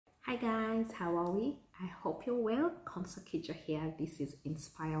Hi guys, how are we? I hope you're well. Consakija here. This is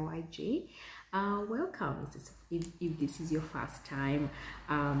Inspire YG. Welcome. If this is your first time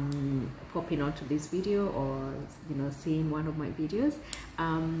popping onto this video or seeing one of my videos,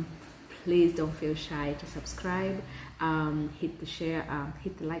 please don't feel shy to subscribe, hit the share,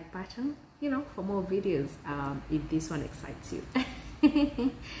 hit the like button, for more videos if this one excites you.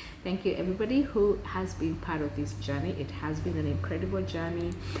 Thank you everybody who has been part of this journey. It has been an incredible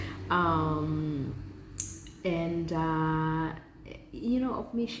journey,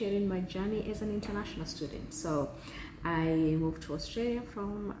 of me sharing my journey as an international student. So I moved to Australia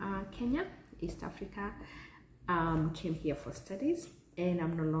from Kenya, East Africa, came here for studies, and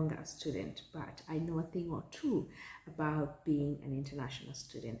I'm no longer a student, but I know a thing or two about being an international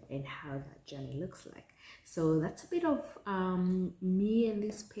student and how that journey looks like. So that's a bit of me and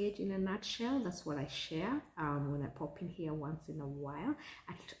this page in a nutshell. That's what I share when I pop in here once in a while.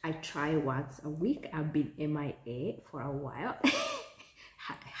 I try once a week. I've been MIA for a while.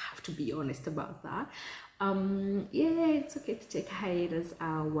 I have to be honest about that. Yeah, it's okay to take a hiatus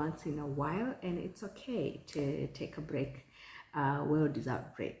once in a while, and it's okay to take a break,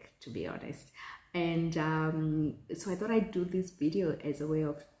 well-deserved break, to be honest. And so I thought I'd do this video as a way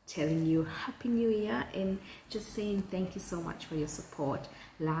of telling you Happy New Year and just saying thank you so much for your support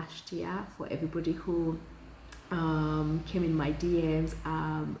last year, for everybody who came in my DMs.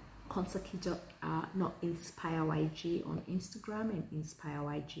 Consakija, not Inspire YG on Instagram and Inspire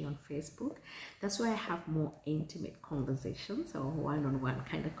YG on Facebook. That's why I have more intimate conversations or one-on-one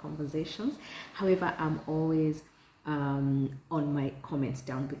kind of conversations. However, I'm always on my comments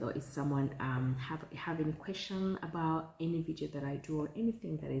down below. If someone have any question about any video that I do or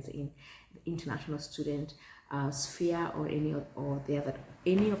anything that is in the international student sphere or any of the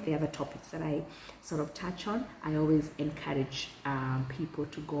other topics that I sort of touch on, I always encourage people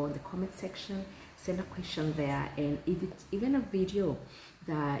to go on the comment section, send a question there, and if it's even a video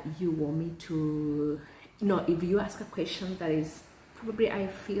that you want me to, if you ask a question that is probably I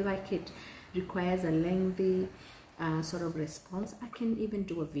feel like it requires a lengthy sort of response, I can even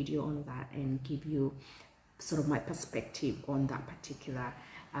do a video on that and give you sort of my perspective on that particular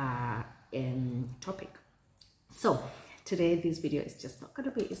topic. So today this video is just not going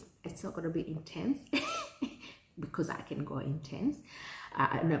to be, it's not going to be intense because I can go intense.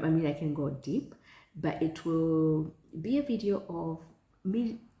 I can go deep, but it will be a video of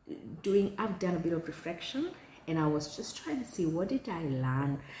me I've done a bit of reflection, and I was just trying to see what did I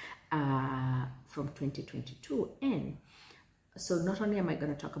learn from 2022. And so not only am I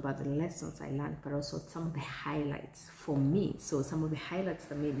going to talk about the lessons I learned, but also some of the highlights for me. So some of the highlights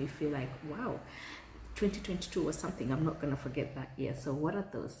that made me feel like, wow, 2022 was something I'm not going to forget that year. So what are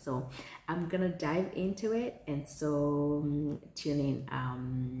those? So I'm going to dive into it, and so tune in.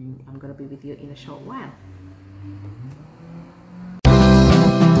 I'm going to be with you in a short while.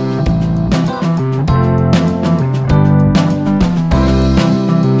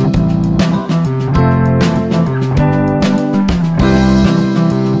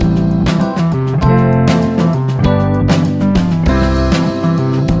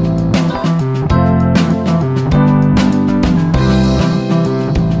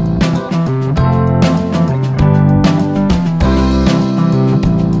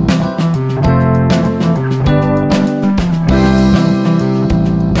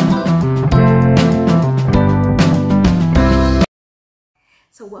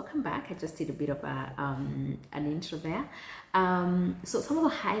 So welcome back. I just did a bit of an intro there. So some of the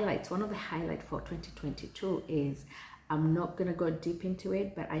highlights, one of the highlights for 2022 is, I'm not gonna go deep into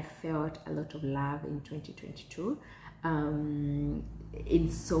it, but I felt a lot of love in 2022 from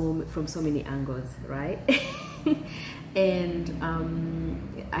so many angles, right? And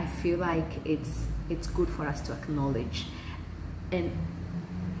I feel like it's good for us to acknowledge. And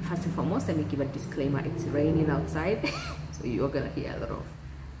first and foremost, let me give a disclaimer: it's raining outside, so you're gonna hear a lot of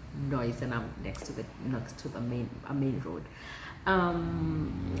noise, and I'm next to the main road.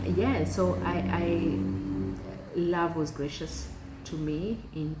 Yeah, so I love was gracious to me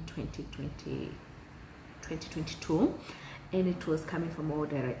in 2022, and it was coming from all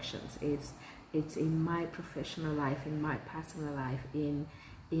directions. It's in my professional life, in my personal life, in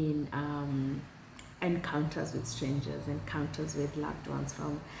encounters with strangers, encounters with loved ones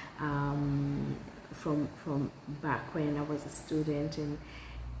from back when I was a student, and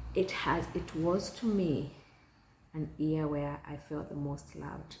it was to me an year where I felt the most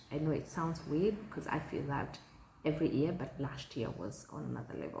loved. I know it sounds weird because I feel loved every year, but last year was on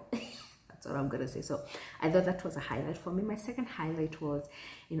another level. That's what I'm gonna say. So I thought that was a highlight for me. My second highlight was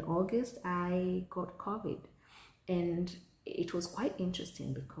in August I got COVID, and it was quite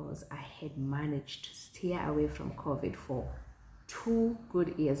interesting because I had managed to steer away from COVID for 2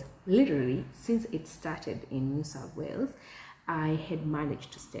 good years. Literally, since it started in New South Wales, I had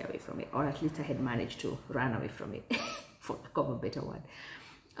managed to stay away from it, or at least I had managed to run away from it, for lack of a better word.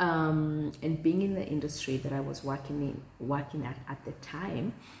 And being in the industry that I was working at the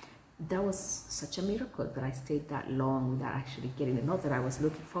time, that was such a miracle that I stayed that long without actually getting it. Not that I was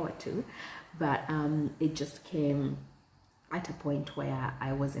looking forward to, but it just came at a point where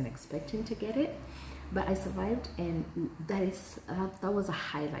I wasn't expecting to get it, but I survived, and that was a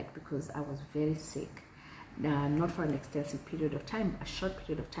highlight because I was very sick, not for an extensive period of time, a short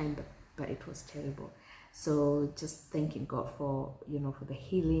period of time, but it was terrible. So just thanking God for, you know, for the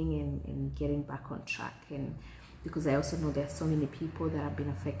healing and getting back on track. And because I also know there are so many people that have been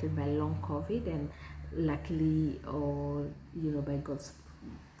affected by long COVID, and luckily, or you know, by God's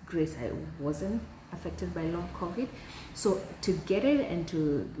grace, I wasn't affected by long COVID. So to get it and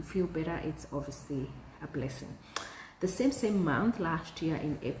to feel better, it's obviously a blessing. The same month last year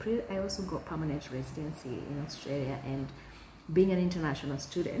in April, I also got permanent residency in Australia. And being an international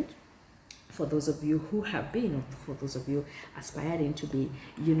student, for those of you who have been, or for those of you aspiring to be,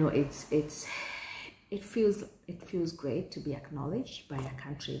 you know, it feels great to be acknowledged by a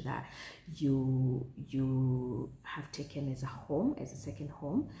country that you have taken as a home, as a second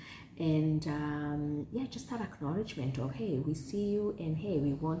home. And yeah, just that acknowledgement of, hey, we see you, and hey,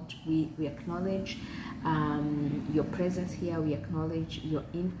 we acknowledge your presence here, we acknowledge your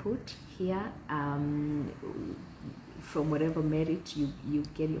input here, from whatever merit you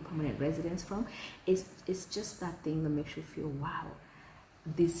get your permanent residence from. It's just that thing that makes you feel, wow,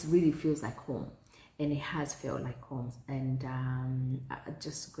 this really feels like home. And it has felt like home. And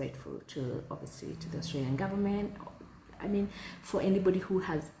just grateful to, obviously, to the Australian government. I mean, for anybody who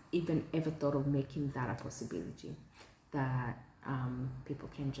has even ever thought of making that a possibility, that people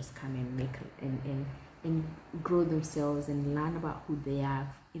can just come and make and grow themselves and learn about who they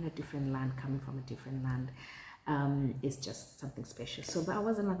are in a different land, coming from a different land, is just something special. So that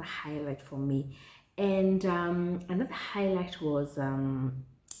was another highlight for me. And another highlight was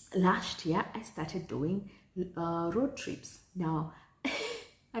last year I started doing road trips. Now,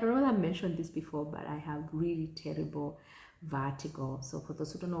 I don't know if I mentioned this before, but I have really terrible vertigo. So for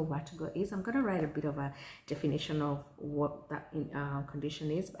those who don't know what vertigo is, I'm going to write a bit of a definition of what that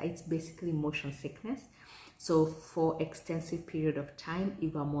condition is. But it's basically motion sickness. So for extensive period of time,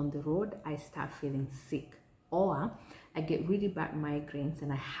 if I'm on the road, I start feeling sick, or I get really bad migraines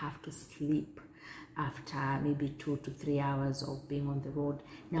and I have to sleep after maybe 2 to 3 hours of being on the road.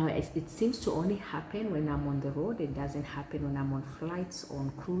 Now, it seems to only happen when I'm on the road. It doesn't happen when I'm on flights, or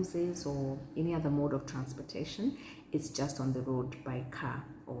on cruises, or any other mode of transportation. It's just on the road by car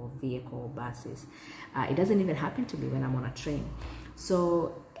or vehicle or buses. It doesn't even happen to me when I'm on a train.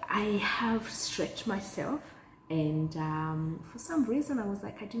 So I have stretched myself, and for some reason I was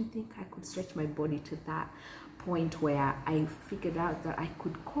like, I didn't think I could stretch my body to that point where I figured out that I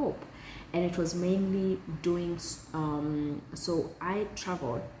could cope. And it was mainly doing, so I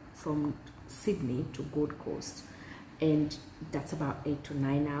traveled from Sydney to Gold Coast, and that's about 8 to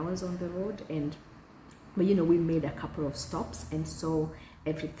 9 hours on the road. But you know, we made a couple of stops, and so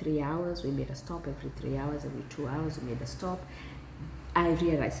every 3 hours we made a stop, every 3 hours, every 2 hours we made a stop. I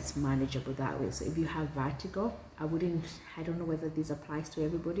realize it's manageable that way. So if you have vertigo, I don't know whether this applies to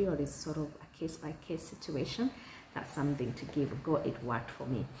everybody or it's sort of a case-by-case situation. That's something to give a go. It worked for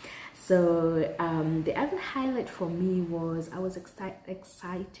me. So the other highlight for me was I was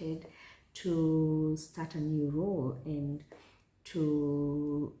excited to start a new role and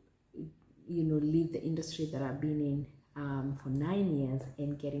to, you know, leave the industry that I've been in for 9 years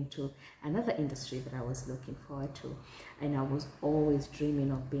and get into another industry that I was looking forward to. And I was always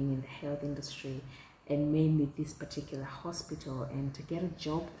dreaming of being in the health industry, and mainly this particular hospital. And to get a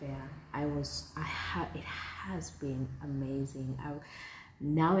job there, it has been amazing. I've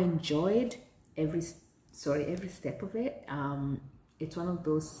now enjoyed every step of it. It's one of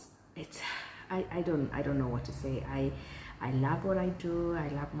those, I don't know what to say. I love what I do. I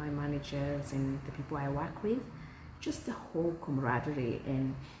love my managers and the people I work with. Just the whole camaraderie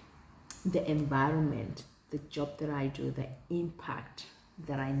and the environment, the job that I do, the impact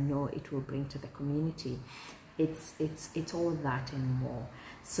that I know it will bring to the community. It's all of that and more.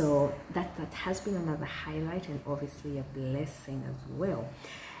 So that has been another highlight, and obviously a blessing as well.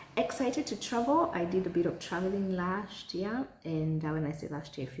 Excited to travel. I did a bit of traveling last year, and when I say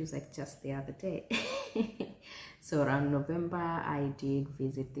last year, it feels like just the other day. So around November, I did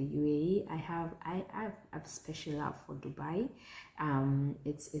visit the UAE. I have a special love for Dubai.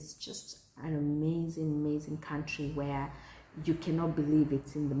 It's just an amazing country where you cannot believe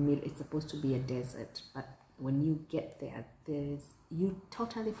it's in the middle. It's supposed to be a desert, but when you get there, you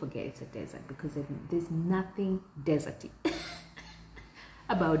totally forget it's a desert, because there's nothing deserty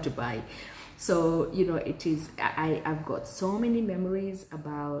about Dubai. So, you know, it is, I've got so many memories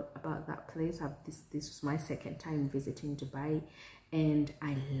about that place. This was my second time visiting Dubai, and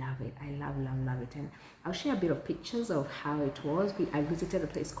I love it. I love it. And I'll share a bit of pictures of how it was. I visited a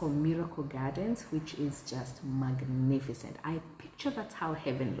place called Miracle Gardens, which is just magnificent. I picture that's how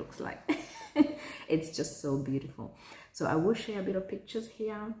heaven looks like. It's just so beautiful. So I will share a bit of pictures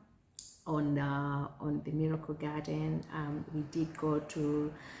here on the Miracle Garden. We did go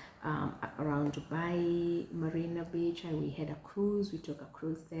to around Dubai Marina Beach, and we had a cruise. We took a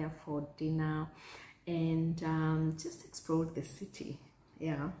cruise there for dinner, and just explored the city.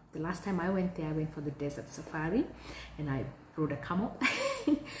 Yeah, the last time I went there, I went for the desert safari, and I rode a camel.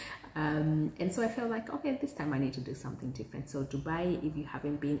 And so I felt like, okay, this time I need to do something different. So Dubai, if you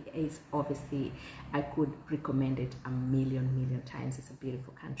haven't been, is obviously, I could recommend it a million times. It's a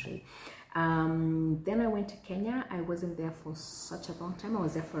beautiful country. Then I went to Kenya. I wasn't there for such a long time. I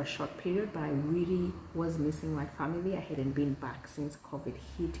was there for a short period, but I really was missing my family. I hadn't been back since COVID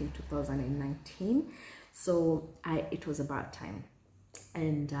hit in 2019. So it was about time.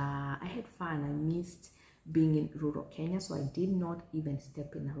 And I had fun. I missed being in rural Kenya, so I did not even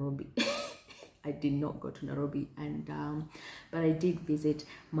step in Nairobi. I did not go to Nairobi, and but I did visit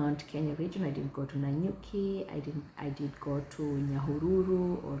Mount Kenya region. I didn't go to Nanyuki. I did go to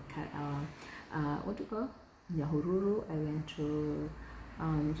Nyahururu, or what do you call Nyahururu? I went to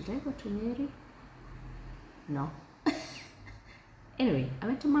did I go to Nyeri? No. Anyway, I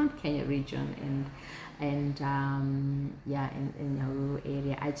went to Mount Kenya region, and yeah, in Nyahururu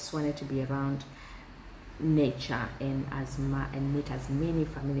area. I just wanted to be around nature and meet as many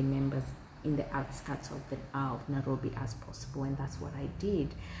family members in the outskirts of Nairobi as possible, and that's what I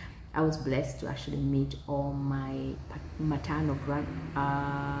did. I was blessed to actually meet all my maternal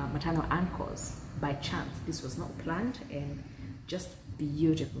uncles by chance. This was not planned, and just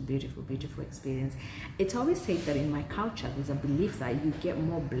beautiful experience. It's always said that in my culture there's a belief that you get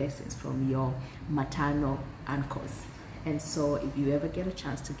more blessings from your maternal uncles. And so if you ever get a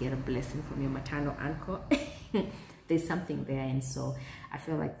chance to get a blessing from your maternal uncle, there's something there. And so I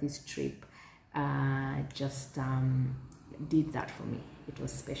feel like this trip just did that for me. It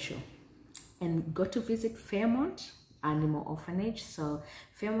was special. And got to visit Fairmont Animal Orphanage. So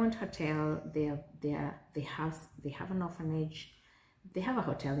Fairmont Hotel, they have an orphanage. They have a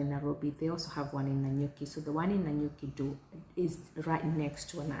hotel in Nairobi. They also have one in Nanyuki. So the one in Nanyuki is right next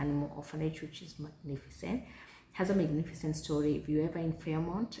to an animal orphanage, which is magnificent. Has a magnificent story. If you're ever in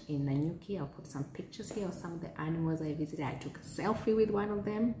Fairmont in Nanyuki, I'll put some pictures here of some of the animals I visited. I took a selfie with one of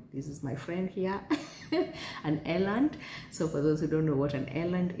them. This is my friend here, an eland. So for those who don't know what an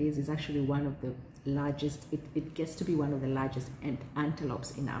eland is, it's actually one of the largest, it gets to be one of the largest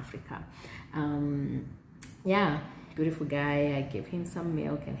antelopes in Africa. Yeah, beautiful guy. I gave him some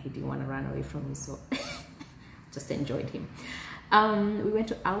milk and he didn't want to run away from me, so just enjoyed him. We went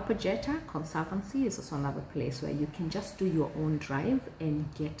to Alpajeta Conservancy. It's also another place where you can just do your own drive and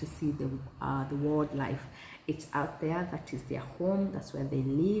get to see the wildlife. It's out there. That is their home. That's where they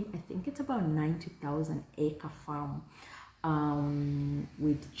live. I think it's about 90,000 acre farm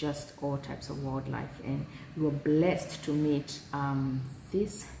with just all types of wildlife. And we were blessed to meet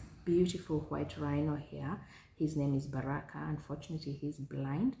this beautiful white rhino here. His name is Baraka. Unfortunately, he's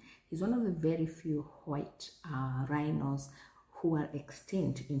blind. He's one of the very few white rhinos who are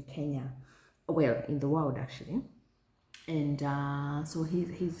extinct in Kenya, well, in the world actually. And so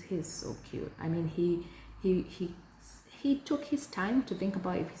he's so cute. I mean, he took his time to think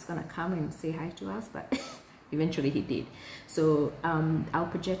about if he's gonna come and say hi to us, but eventually he did. So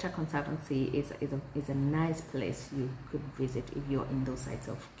Alpajeta Conservancy is a nice place you could visit if you're in those sides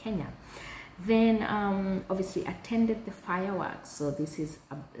of Kenya. Then obviously attended the fireworks. So this is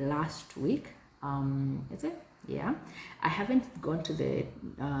last week. Is it? Yeah, I haven't gone to the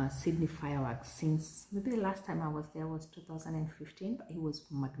Sydney fireworks since maybe the last time I was there was 2015, but it was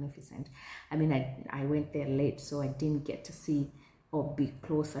magnificent. I mean, I went there late, so I didn't get to see or be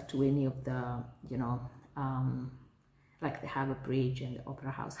closer to any of the, you know, like the Harbour Bridge and the Opera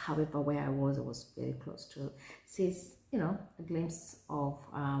House. However, where I was very close to see, you know, a glimpse of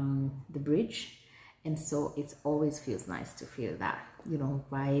the bridge. And so it always feels nice to feel that, you know,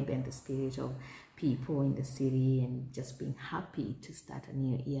 vibe and the spirit of people in the city and just being happy to start a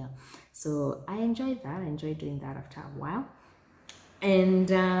new year. So I enjoyed that. I enjoyed doing that after a while. And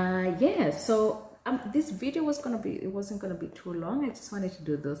yeah, so this video wasn't gonna be too long. I just wanted to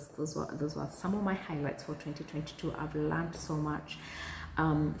do those were some of my highlights for 2022. I've learned so much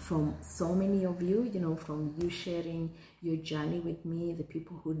from so many of you, you know, from you sharing your journey with me, the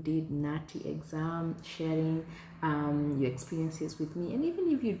people who did NATI exam, sharing your experiences with me. And even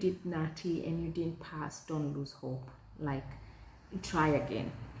if you did NATI and you didn't pass, don't lose hope. Like, try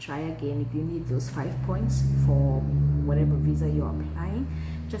again. If you need those 5 points for whatever visa you're applying,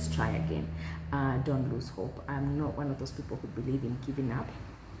 just try again. Don't lose hope. I'm not one of those people who believe in giving up.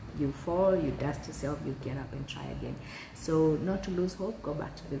 You fall, you dust yourself, you get up and try again. So not to lose hope, go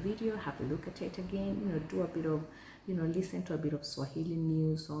back to the video, have a look at it again, you know, do a bit of, you know, listen to a bit of Swahili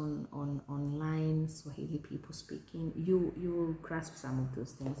news online, Swahili people speaking. You will grasp some of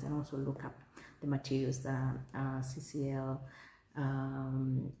those things, and also look up the materials that CCL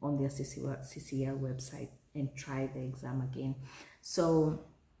on their CCL website, and try the exam again. So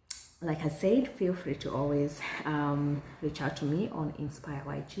like I said, feel free to always reach out to me on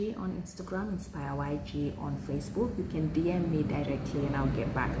InspireYG on Instagram, InspireYG on Facebook. You can DM me directly and I'll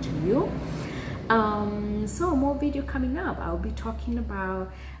get back to you. So more video coming up. I'll be talking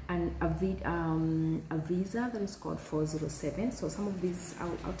about a visa that is called 407. So some of these,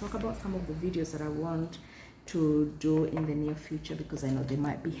 I'll talk about some of the videos that I want to do in the near future, because I know they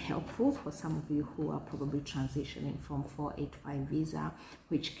might be helpful for some of you who are probably transitioning from 485 visa,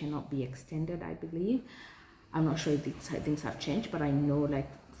 which cannot be extended, I believe. I'm not sure if things have changed, but I know, like,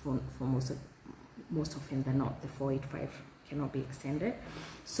 for most often than not, the 485 cannot be extended.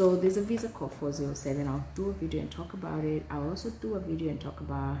 So there's a visa called 407. I'll do a video and talk about it. I'll also do a video and talk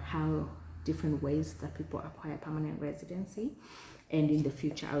about how different ways that people acquire permanent residency. And in the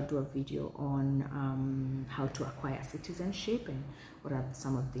future, I'll do a video on how to acquire citizenship and what are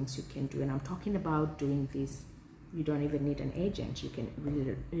some of the things you can do. And I'm talking about doing this. You don't even need an agent. You can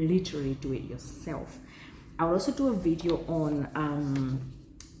really literally do it yourself. I'll also do a video on,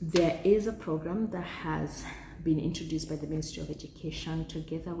 there is a program that has been introduced by the Ministry of Education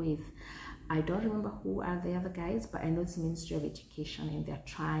together with, I don't remember who are the other guys, but I know it's the Ministry of Education, and they're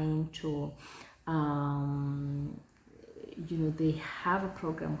trying to, you know, they have a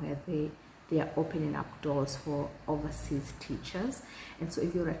program where they are opening up doors for overseas teachers. And so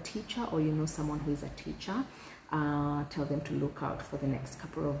if you're a teacher, or you know someone who is a teacher, tell them to look out for the next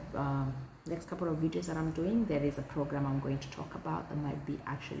couple of videos that I'm doing. There is a program I'm going to talk about that might be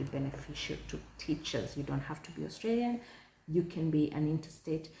actually beneficial to teachers. You don't have to be Australian. You can be an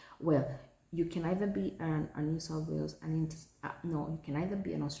interstate. Well, you can either be a New South Wales, no, you can either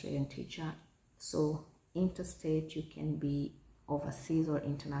be an Australian teacher. So interstate, you can be overseas or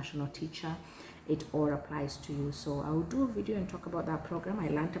international teacher. It all applies to you. So I will do a video and talk about that program. I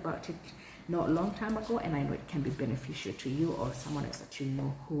learned about it not a long time ago, and I know it can be beneficial to you or someone else that you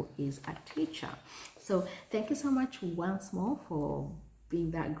know who is a teacher. So thank you so much once more for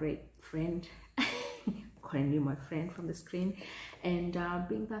being that great friend, calling you my friend from the screen, and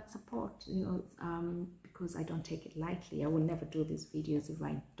being that support, you know, because I don't take it lightly. I will never do these videos if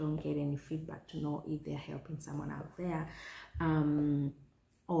I don't get any feedback to know if they're helping someone out there,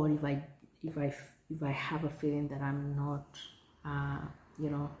 or if I have a feeling that I'm not, you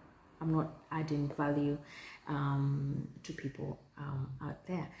know, I'm not adding value to people out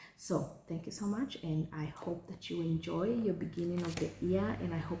there. So thank you so much, and I hope that you enjoy your beginning of the year,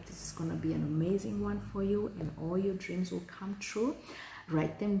 and I hope this is gonna be an amazing one for you, and all your dreams will come true.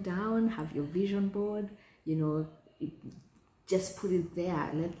 Write them down, have your vision board, you know, just put it there.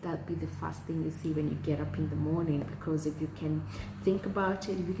 Let that be the first thing you see when you get up in the morning, because if you can think about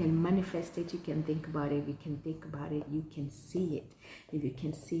it, if you can manifest it, you can think about it. If you can think about it, you can see it. If you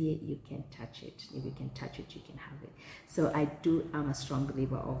can see it, you can touch it. If you can touch it, you can have it. So I'm a strong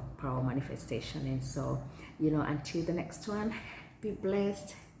believer of power manifestation. And so, you know, until the next one, be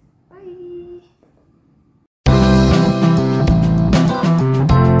blessed. Bye.